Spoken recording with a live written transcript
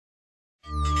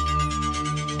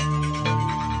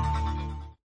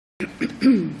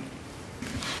Good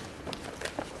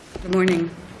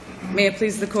morning. May it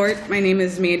please the Court, my name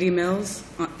is Mandy Mills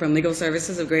from Legal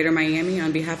Services of Greater Miami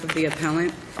on behalf of the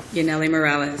appellant, Yanelly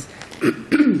Morales.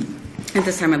 At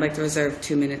this time, I'd like to reserve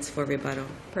 2 minutes for rebuttal.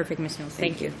 Perfect, Ms. Mills.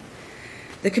 Thank you.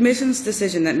 The Commission's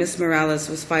decision that Ms. Morales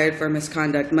was fired for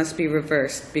misconduct must be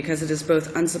reversed because it is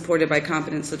both unsupported by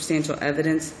competent substantial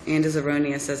evidence and is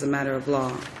erroneous as a matter of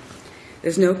law.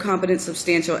 There's no competent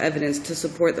substantial evidence to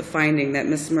support the finding that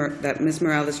Ms.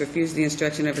 Morales refused the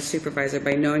instruction of a supervisor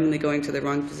by knowingly going to the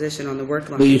wrong position on the work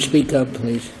line. Will you speak up,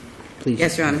 please? Please.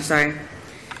 Yes, Your Honor. Sorry.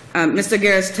 Mr.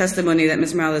 Guerra's testimony that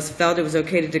Ms. Morales felt it was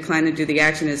okay to decline to do the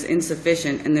action is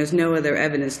insufficient, and there's no other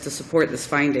evidence to support this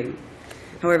finding.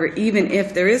 However, even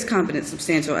if there is competent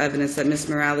substantial evidence that Ms.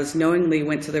 Morales knowingly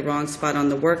went to the wrong spot on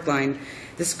the work line,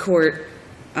 this Court,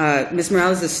 Ms.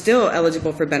 Morales is still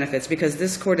eligible for benefits because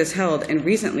this Court has held, and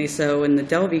recently so in the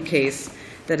Delvey case,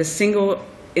 that a single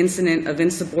incident of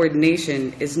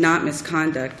insubordination is not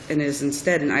misconduct and is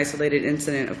instead an isolated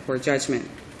incident of poor judgment.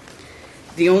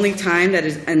 The only time that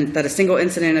a single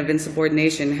incident of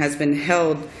insubordination has been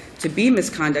held to be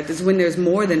misconduct is when there's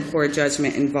more than poor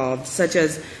judgment involved, such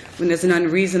as when there's an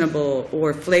unreasonable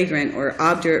or flagrant or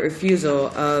obdurate refusal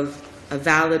of a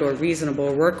valid or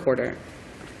reasonable work order.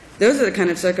 Those are the kind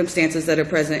of circumstances that are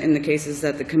present in the cases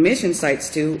that the Commission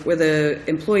cites to, where the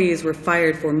employees were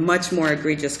fired for much more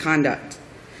egregious conduct.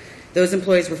 Those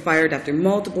employees were fired after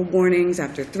multiple warnings,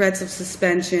 after threats of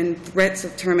suspension, threats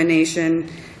of termination,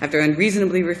 after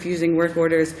unreasonably refusing work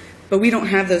orders. But we don't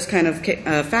have those kind of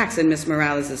facts in Ms.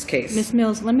 Morales' case. Ms.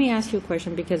 Mills, let me ask you a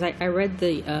question because I read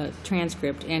the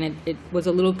transcript and it was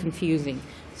a little confusing.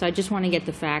 So I just want to get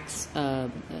the facts,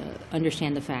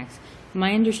 understand the facts.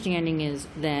 My understanding is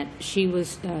that she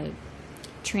was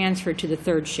transferred to the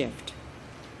third shift.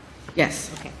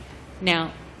 Yes. Okay.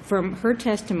 Now, from her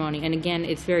testimony, and again,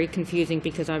 it's very confusing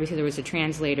because obviously there was a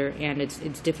translator and it's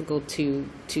difficult to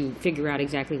figure out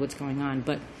exactly what's going on.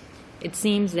 But it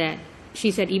seems that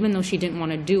she said even though she didn't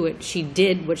want to do it, she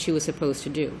did what she was supposed to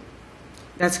do.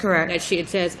 That's correct. That it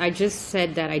says, I just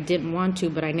said that I didn't want to,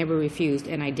 but I never refused,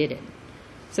 and I did it.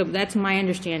 So that's my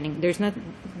understanding. There's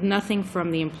nothing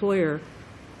from the employer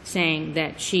saying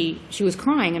that she was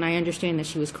crying, and I understand that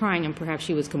she was crying and perhaps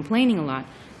she was complaining a lot,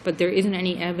 but there isn't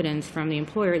any evidence from the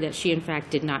employer that she, in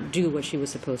fact, did not do what she was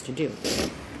supposed to do.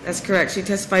 That's correct. She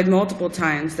testified multiple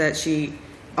times that she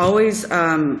always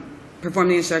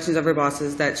performed the instructions of her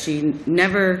bosses, that she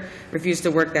never refused to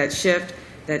work that shift,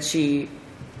 that she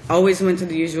always went to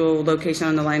the usual location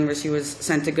on the line where she was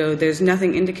sent to go. There's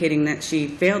nothing indicating that she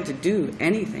failed to do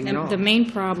anything at all. The main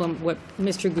problem, what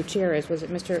Mr. Gutierrez, was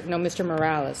it Mr.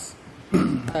 Morales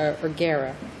or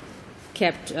Guerra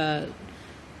kept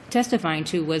testifying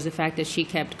to was the fact that she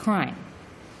kept crying.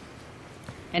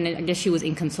 And I guess she was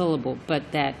inconsolable,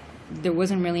 but that there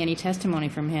wasn't really any testimony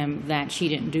from him that she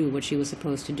didn't do what she was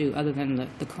supposed to do other than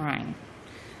the crying.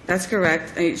 That's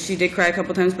correct. She did cry a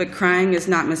couple times, but crying is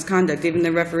not misconduct. Even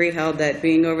the referee held that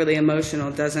being overly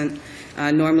emotional doesn't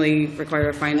normally require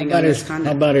a finding of misconduct.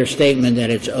 How about her statement that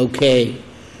it's okay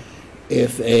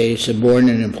if a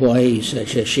subordinate employee,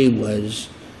 such as she was,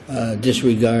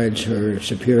 disregards her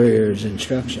superior's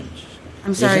instructions?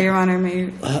 I'm sorry, Your Honor.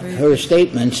 Her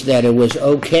statements that it was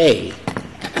okay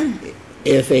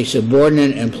if a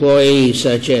subordinate employee,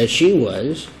 such as she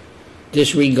was,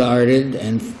 disregarded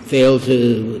and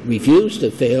refused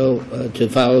to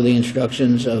follow the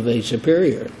instructions of a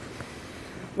superior.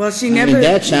 Well, she never. I mean,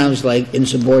 that sounds like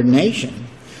insubordination,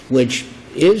 which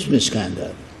is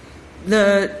misconduct.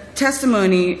 The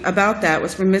testimony about that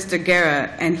was from Mr. Guerra,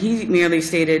 and he merely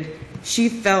stated she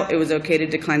felt it was okay to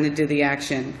decline to do the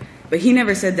action. But he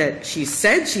never said that she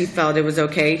said she felt it was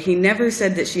okay. He never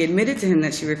said that she admitted to him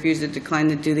that she refused to decline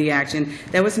to do the action.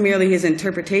 That was merely his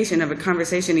interpretation of a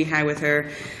conversation he had with her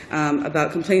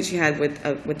about complaints she had with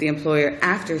the employer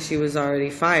after she was already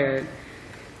fired.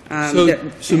 So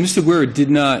Mr. Guerra did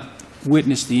not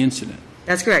witness the incident?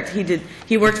 That's correct. He did.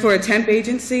 He worked for a temp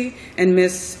agency, and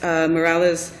Ms.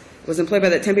 Morales was employed by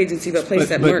that temp agency but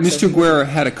placed at work. But Mr. Guerra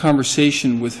had a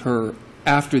conversation with her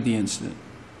after the incident,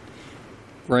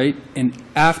 right? And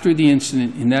after the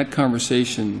incident, in that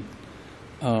conversation,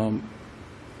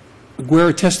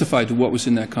 Guerra testified to what was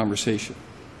in that conversation.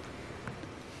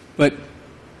 But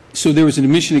so there was an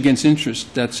admission against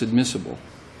interest that's admissible.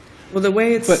 Well, the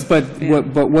way it's but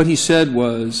what he said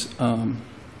was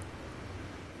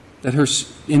that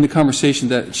in the conversation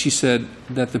that she said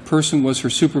that the person was her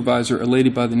supervisor, a lady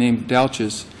by the name of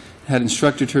Dalches, had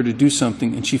instructed her to do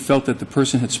something, and she felt that the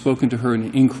person had spoken to her in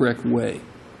an incorrect way.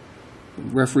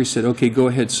 referee said, okay, go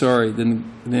ahead, sorry, then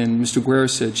Mr. Guerra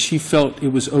said she felt it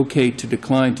was okay to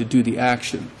decline to do the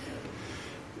action.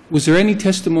 Was there any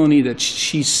testimony that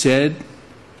she said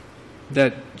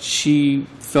that she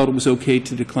felt it was okay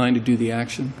to decline to do the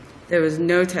action? There was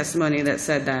no testimony that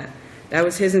said that. That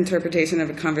was his interpretation of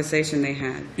a conversation they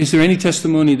had. Is there any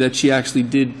testimony that she actually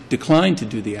did decline to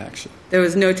do the action? There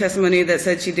was no testimony that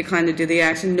said she declined to do the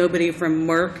action. Nobody from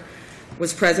Merck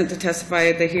was present to testify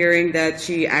at the hearing that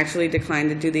she actually declined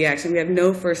to do the action. We have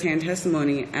no firsthand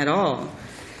testimony at all.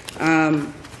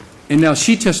 And now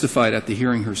she testified at the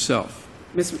hearing herself.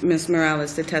 Ms.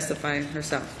 Morales did testify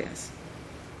herself, yes.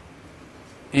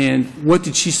 And what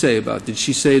did she say about it? Did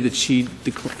she say that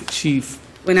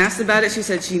when asked about it, she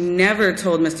said she never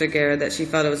told Mr. Guerra that she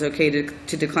felt it was okay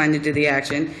to decline to do the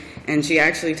action, and she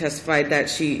actually testified that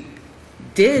she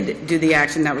did do the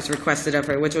action that was requested of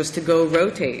her, which was to go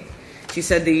rotate. She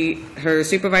said her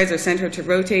supervisor sent her to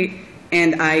rotate,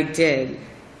 and I did.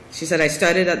 She said, I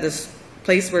started at this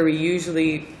place where we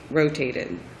usually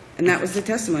rotated. And that was the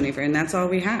testimony of her, and that's all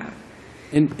we have.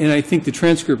 And I think the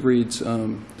transcript reads,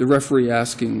 the referee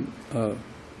asking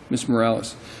Ms.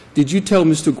 Morales, did you tell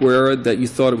Mr. Guerra that you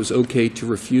thought it was okay to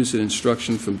refuse an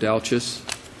instruction from Dalchis?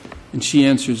 And she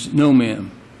answers, no, ma'am.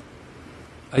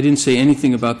 I didn't say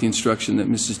anything about the instruction that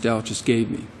Mrs. Dalchis gave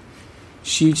me.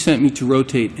 She sent me to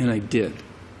rotate, and I did.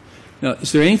 Now,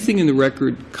 is there anything in the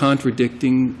record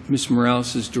contradicting Ms.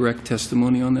 Morales' direct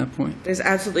testimony on that point? There's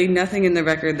absolutely nothing in the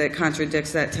record that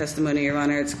contradicts that testimony, Your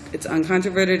Honor. It's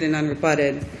uncontroverted and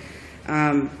unrebutted.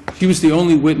 She was the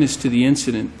only witness to the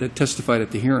incident that testified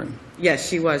at the hearing. Yes,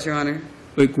 she was, Your Honor.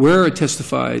 But Guerra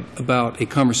testified about a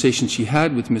conversation she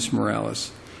had with Ms.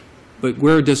 Morales. But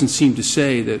Guerra doesn't seem to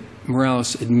say that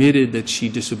Morales admitted that she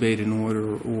disobeyed an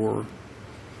order or...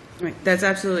 Right. That's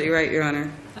absolutely right, Your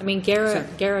Honor. I mean,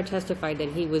 Guerra testified that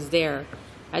he was there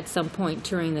at some point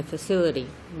touring the facility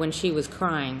when she was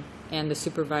crying, and the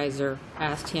supervisor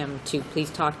asked him to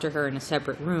please talk to her in a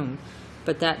separate room.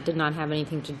 But that did not have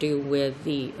anything to do with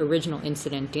the original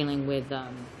incident dealing with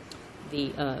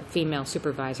the female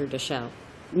supervisor, Deschelle.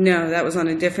 No, that was on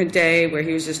a different day where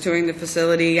he was just touring the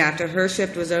facility. After her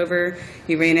shift was over,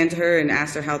 he ran into her and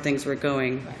asked her how things were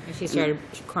going. And she started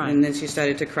crying. And then she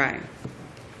started to cry.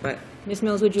 But Ms.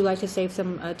 Mills, would you like to save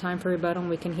some time for rebuttal?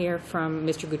 We can hear from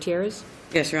Mr. Gutierrez.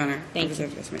 yes, Your Honor. Thank you.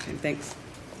 That's my time. Thanks.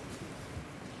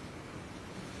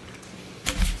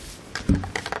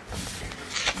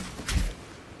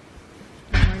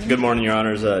 Good morning, Your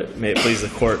Honors. May it please the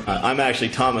Court. I'm actually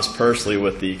Thomas Pursley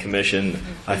with the Commission.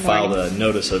 I filed a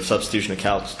notice of substitution of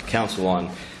counsel on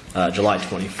July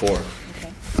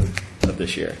 24th of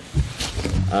this year.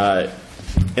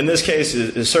 In this case,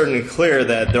 it is certainly clear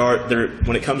that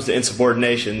when it comes to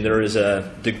insubordination, there is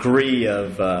a degree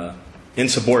of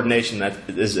insubordination that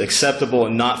is acceptable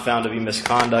and not found to be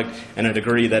misconduct, and a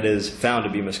degree that is found to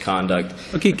be misconduct.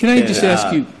 Okay, can I just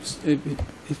ask you,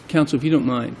 Counsel, if you don't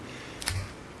mind,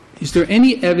 is there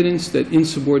any evidence that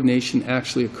insubordination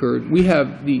actually occurred? We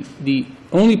have the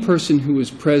only person who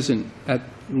was present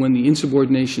when the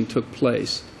insubordination took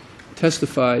place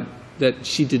testified that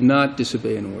she did not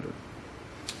disobey an order.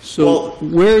 So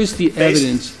where is the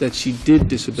evidence that she did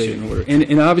disobey an order?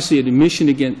 And obviously an admission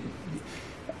again,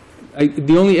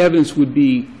 the only evidence would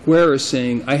be Guerra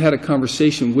saying, I had a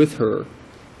conversation with her,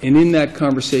 and in that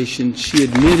conversation she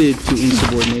admitted to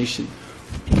insubordination.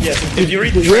 Yes, if you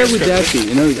read the where would that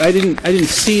be? I didn't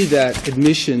see that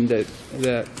admission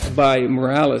that by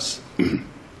Morales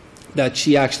that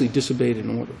she actually disobeyed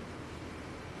an order.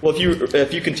 Well,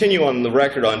 if you continue on the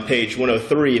record on page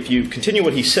 103, if you continue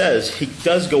what he says, he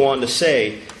does go on to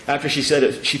say, after she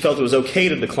said she felt it was okay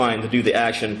to decline to do the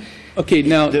action. Okay,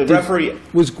 now the referee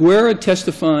was Guerra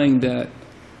testifying that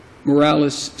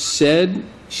Morales said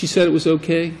she said it was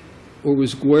okay, or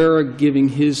was Guerra giving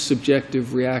his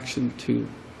subjective reaction to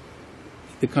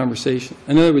the conversation?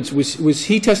 In other words, was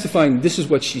he testifying this is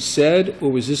what she said,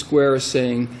 or was this Guerra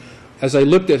saying, as I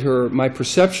looked at her, my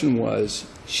perception was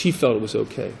she felt it was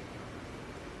okay?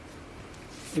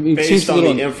 I mean, based on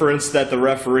the inference that the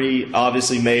referee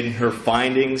obviously made in her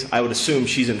findings, I would assume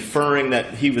she's inferring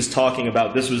that he was talking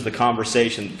about this was the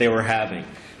conversation that they were having.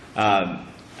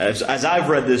 As I've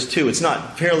read this too, it's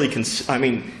not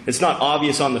it's not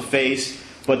obvious on the face,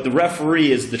 but the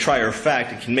referee is the trier of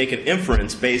fact and can make an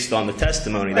inference based on the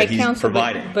testimony that he's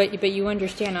providing. But you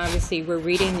understand, obviously, we're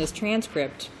reading this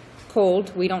transcript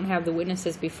cold. We don't have the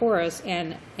witnesses before us,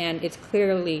 and it's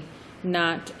clearly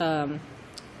not a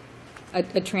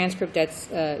transcript that's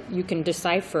you can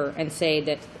decipher and say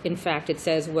that, in fact, it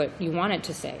says what you want it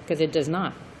to say, because it does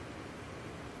not.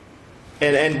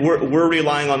 And we're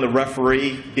relying on the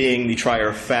referee being the trier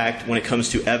of fact when it comes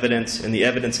to evidence. And the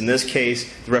evidence in this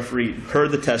case, the referee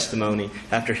heard the testimony.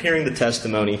 After hearing the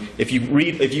testimony, if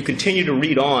you continue to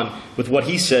read on with what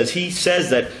he says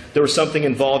that there was something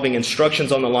involving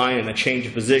instructions on the line and a change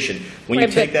of position. When you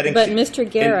take that into, but Mr.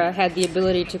 Guerra had the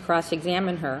ability to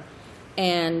cross-examine her,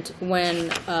 and when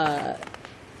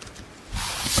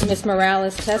Ms.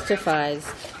 Morales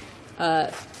testifies,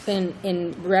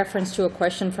 in reference to a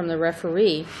question from the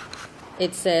referee,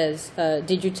 it says,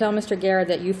 did you tell Mr. Guerra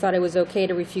that you thought it was okay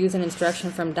to refuse an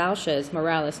instruction from Dalches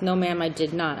Morales? No, ma'am, I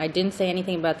did not. I didn't say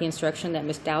anything about the instruction that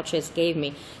Ms. Dalches gave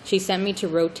me. She sent me to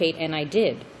rotate, and I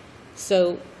did.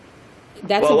 So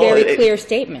that's a very clear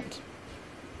statement.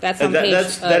 That's on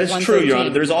page that is true, Your Honor.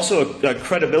 There's also a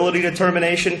credibility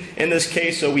determination in this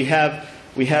case. So we have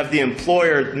the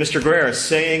employer, Mr. Guerra,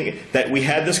 saying that we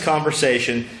had this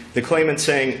conversation. The claimant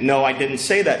saying, no, I didn't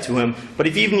say that to him. But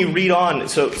if even you read on,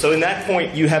 so in that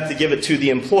point, you have to give it to the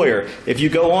employer. If you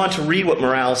go on to read what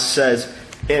Morales says,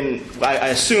 and I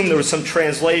assume there was some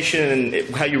translation,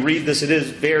 and how you read this, it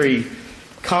is very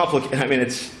complicated. I mean,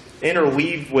 it's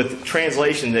interweaved with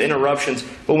translation, the interruptions.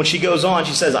 But when she goes on,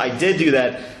 she says, I did do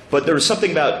that. But there was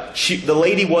something about the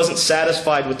lady wasn't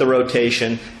satisfied with the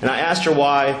rotation, and I asked her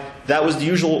why. That was the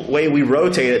usual way we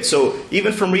rotated. So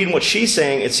even from reading what she's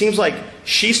saying, it seems like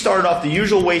she started off the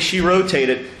usual way she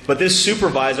rotated, but this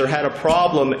supervisor had a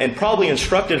problem and probably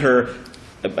instructed her,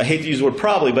 I hate to use the word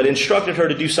probably, but instructed her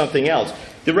to do something else.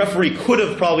 The referee could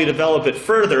have probably developed it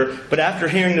further, but after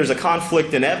hearing there's a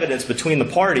conflict in evidence between the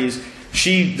parties,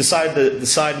 she decided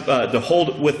to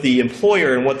hold with the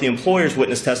employer and what the employer's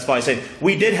witness testified, saying,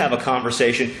 we did have a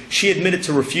conversation. She admitted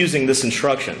to refusing this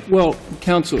instruction. Well,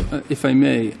 counsel, if I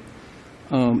may,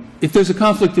 if there's a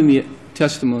conflict in the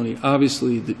testimony,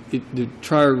 obviously the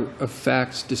trier of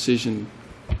facts decision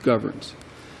governs.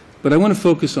 But I want to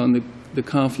focus on the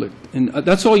conflict. And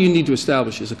that's all you need to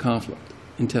establish is a conflict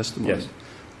in testimony. Yes.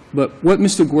 But what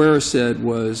Mr. Guerra said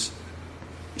was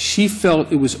she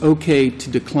felt it was okay to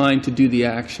decline to do the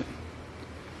action.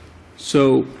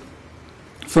 So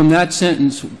from that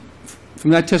sentence,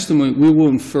 from that testimony, we will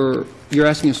infer, you're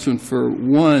asking us to infer,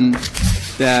 one,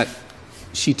 that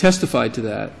she testified to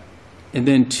that, and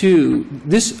then two,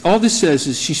 all this says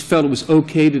is she felt it was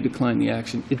okay to decline the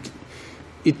action.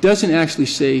 It doesn't actually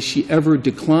say she ever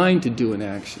declined to do an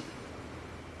action.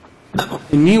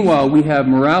 And meanwhile, we have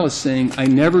Morales saying, I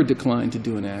never declined to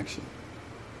do an action.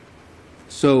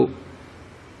 So,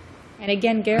 and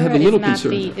again, Guerra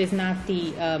is not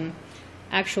the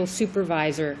actual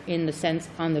supervisor in the sense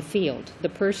on the field. The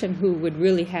person who would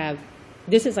really have,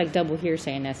 this is like double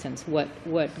hearsay in essence, what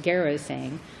Guerra is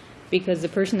saying, because the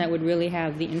person that would really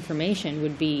have the information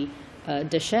would be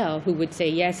Deschelles, who would say,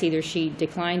 yes, either she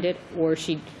declined it or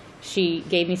she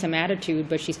gave me some attitude,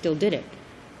 but she still did it.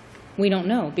 We don't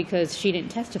know because she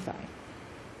didn't testify.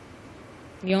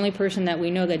 The only person that we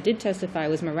know that did testify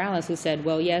was Morales, who said,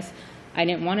 well, yes, I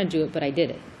didn't want to do it, but I did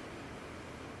it.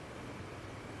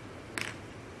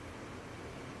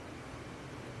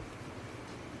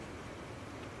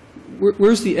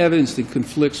 Where's the evidence that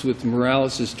conflicts with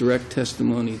Morales' direct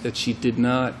testimony that she did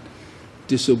not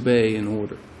disobey an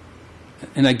order?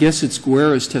 And I guess it's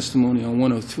Guerra's testimony on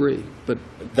 103, but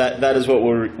that is what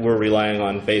we're relying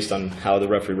on based on how the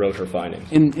referee wrote her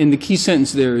findings. And the key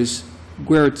sentence there is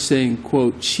Guerra saying,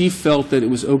 quote, she felt that it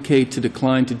was okay to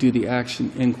decline to do the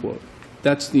action, end quote.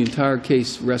 That's the entire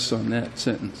case rests on that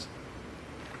sentence.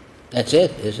 That's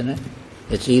it, isn't it?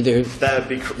 It's either That would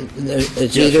be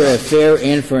it's either a fair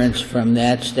inference from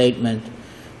that statement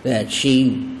that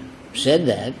she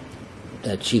said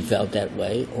that she felt that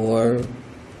way, or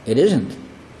it isn't.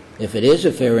 If it is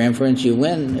a fair inference, you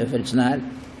win. If it's not,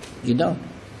 you don't.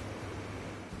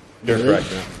 You're correct.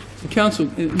 Yeah. Counsel,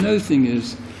 another thing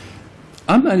is,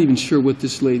 I'm not even sure what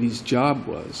this lady's job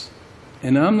was,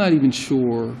 and I'm not even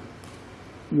sure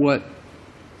what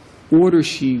order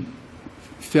she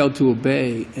failed to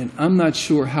obey, and I'm not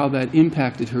sure how that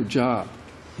impacted her job.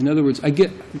 In other words,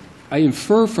 I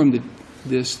infer from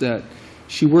this that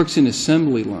she works in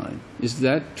assembly line. Is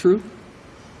that true?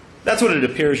 That's what it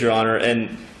appears, Your Honor,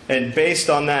 and based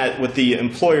on that, with the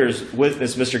employer's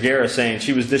witness, Mr. Guerra, saying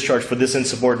she was discharged for this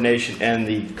insubordination and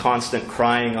the constant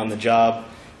crying on the job,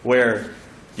 where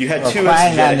you had two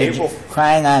incidents.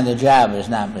 Crying on the job is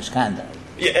not misconduct.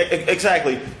 Yeah,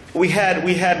 exactly. We had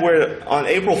where on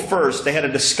April 1st they had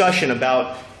a discussion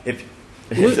about if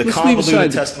the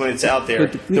convoluted testimony that's out there.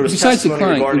 There was testimony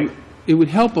regarding. It would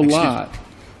help a lot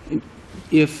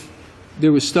if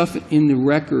there was stuff in the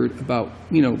record about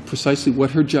precisely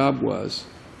what her job was,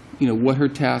 what her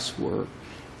tasks were,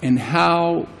 and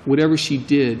how whatever she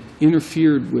did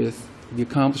interfered with the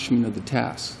accomplishment of the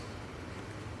task.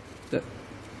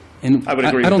 And I would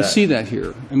agree I don't with that. see that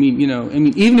here. I mean,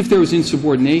 even if there was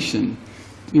insubordination,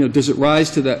 does it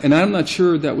rise to that? And I'm not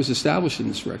sure that was established in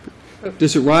this record.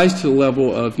 Does it rise to the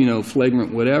level of,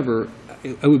 flagrant whatever?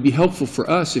 It would be helpful for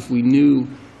us if we knew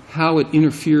how it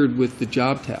interfered with the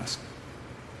job task.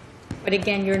 But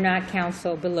again, you're not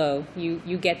counsel below.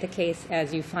 You get the case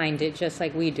as you find it, just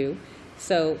like we do.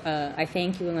 So I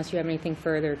thank you, unless you have anything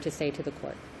further to say to the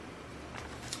court.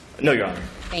 No, Your Honor.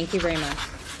 Thank you very much.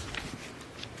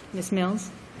 Ms. Mills,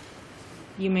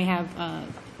 you may have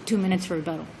 2 minutes for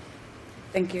rebuttal.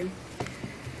 Thank you.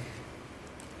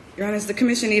 Your Honor, the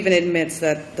Commission even admits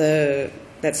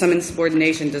that some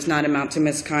insubordination does not amount to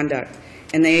misconduct,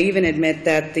 and they even admit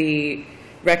that the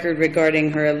record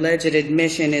regarding her alleged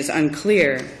admission is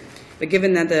unclear. But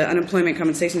given that the unemployment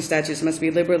compensation statutes must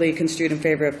be liberally construed in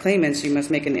favor of claimants, you have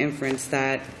to make an inference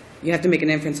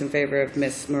in favor of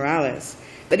Ms. Morales.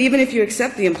 But even if you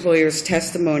accept the employer's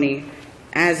testimony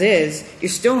as is, you're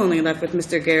still only left with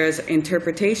Mr. Guerra's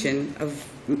interpretation of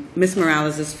Ms.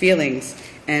 Morales' feelings.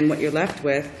 And what you're left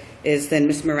with is then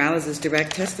Ms. Morales'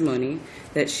 direct testimony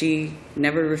that she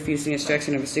never refused the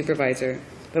instruction of a supervisor.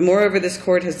 But moreover, this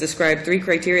court has described 3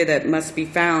 criteria that must be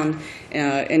found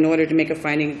in order to make a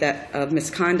finding of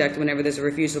misconduct whenever there's a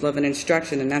refusal of an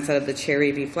instruction, and that's out of the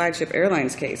Cherry v. Flagship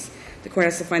Airlines case. The court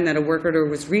has to find that a work order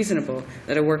was reasonable,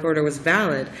 that a work order was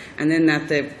valid, and then that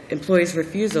the employee's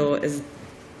refusal is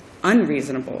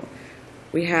unreasonable.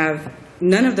 We have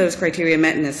none of those criteria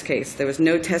met in this case. There was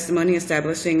no testimony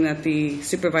establishing that the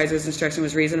supervisor's instruction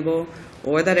was reasonable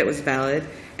or that it was valid,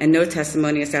 and no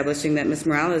testimony establishing that Ms.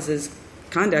 Morales'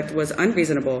 conduct was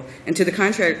unreasonable. And to the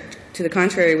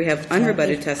contrary, we have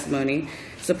unrebutted testimony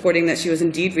supporting that she was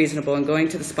indeed reasonable and going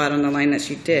to the spot on the line that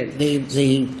she did.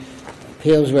 The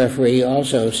appeals referee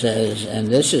also says, and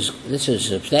this is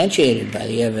substantiated by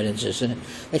the evidence, isn't it,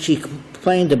 that she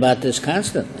complained about this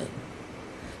constantly.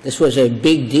 This was a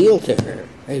big deal to her,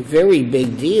 a very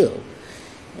big deal.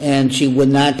 And she would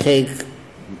not take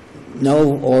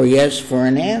no or yes for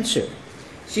an answer.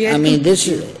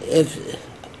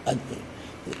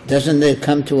 Doesn't it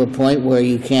come to a point where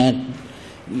you can't,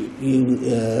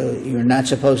 you're not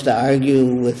supposed to argue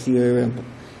with your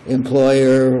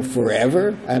employer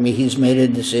forever? I mean, he's made a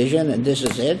decision and this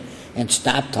is it, and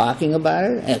stop talking about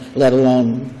it, let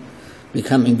alone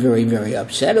becoming very, very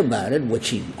upset about it, which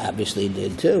she obviously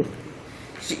did too.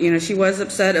 She was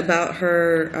upset about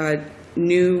her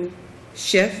new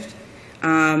shift,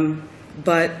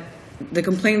 but the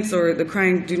complaints or the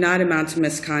crying do not amount to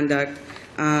misconduct.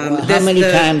 Well,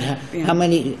 how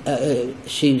many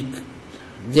she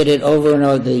did it over and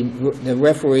over. The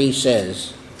referee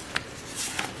says,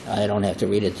 I don't have to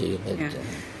read it to you, but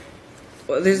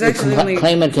well, there's actually the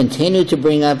claimant continued to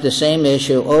bring up the same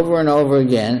issue over and over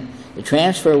again. The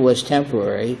transfer was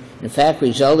temporary, in fact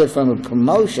resulted from a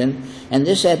promotion, and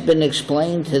this had been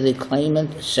explained to the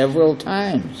claimant several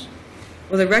times.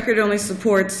 Well, the record only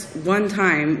supports one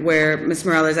time where Ms.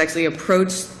 Morales actually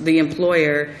approached the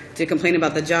employer to complain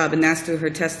about the job, and that's through her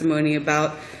testimony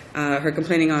about her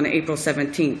complaining on April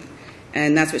 17th.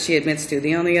 And that's what she admits to.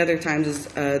 The only other times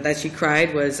that she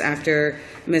cried was after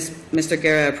Mr.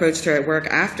 Guerra approached her at work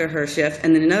after her shift,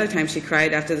 and then another time she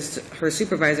cried after her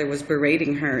supervisor was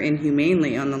berating her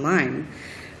inhumanely on the line.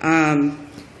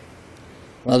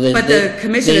 Well, but the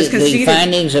commission has conceded. The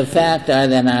findings of fact are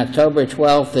that on October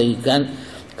 12th, the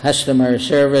customer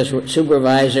service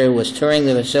supervisor was touring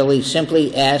the facility,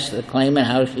 simply asked the claimant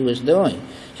how she was doing.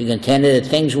 She contended that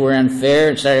things were unfair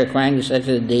and started crying to such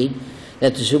a degree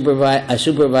that a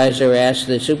supervisor asked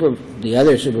the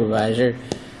other supervisor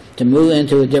to move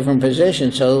into a different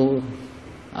position. So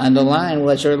on the line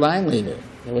was her line leader.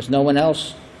 There was no one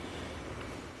else.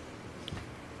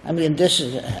 I mean, this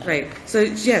is... Right. So,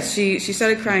 yes, she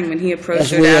started crying when he approached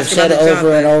her we to have ask about said the job.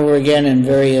 over and over again in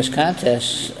various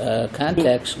contexts,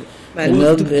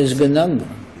 Genug is Genug.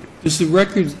 Does the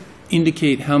record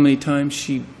indicate how many times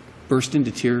she burst into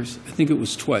tears? I think it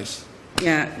was twice.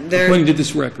 Yeah. According to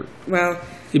this record. Well...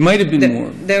 It might have been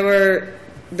more.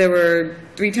 There were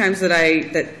 3 times that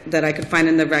I could find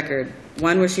in the record.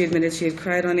 One where she admitted she had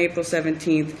cried on April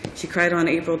 17th. She cried on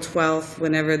April 12th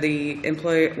whenever the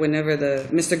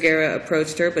Mr. Guerra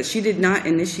approached her, but she did not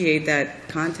initiate that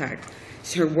contact.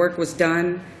 Her work was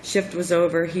done, shift was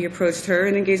over, he approached her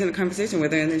and engaged in a conversation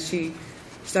with her, and then she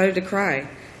started to cry.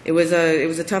 It was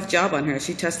a tough job on her.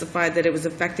 She testified that it was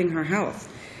affecting her health.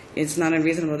 it's not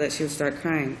unreasonable that she would start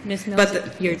crying. Ms.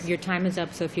 But Mills, your time is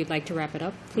up, so if you'd like to wrap it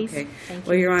up, please. Okay. Thank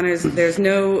Well, you. Your Honors, there's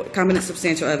no competent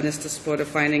substantial evidence to support a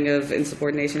finding of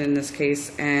insubordination in this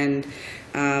case, and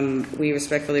we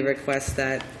respectfully request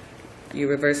that you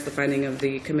reverse the finding of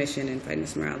the commission and find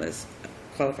Ms. Morales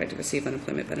qualified to receive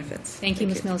unemployment benefits. Thank you,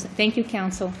 Ms. Mills. Thank you,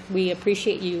 counsel. We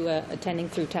appreciate you attending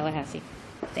through Tallahassee.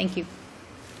 Thank you.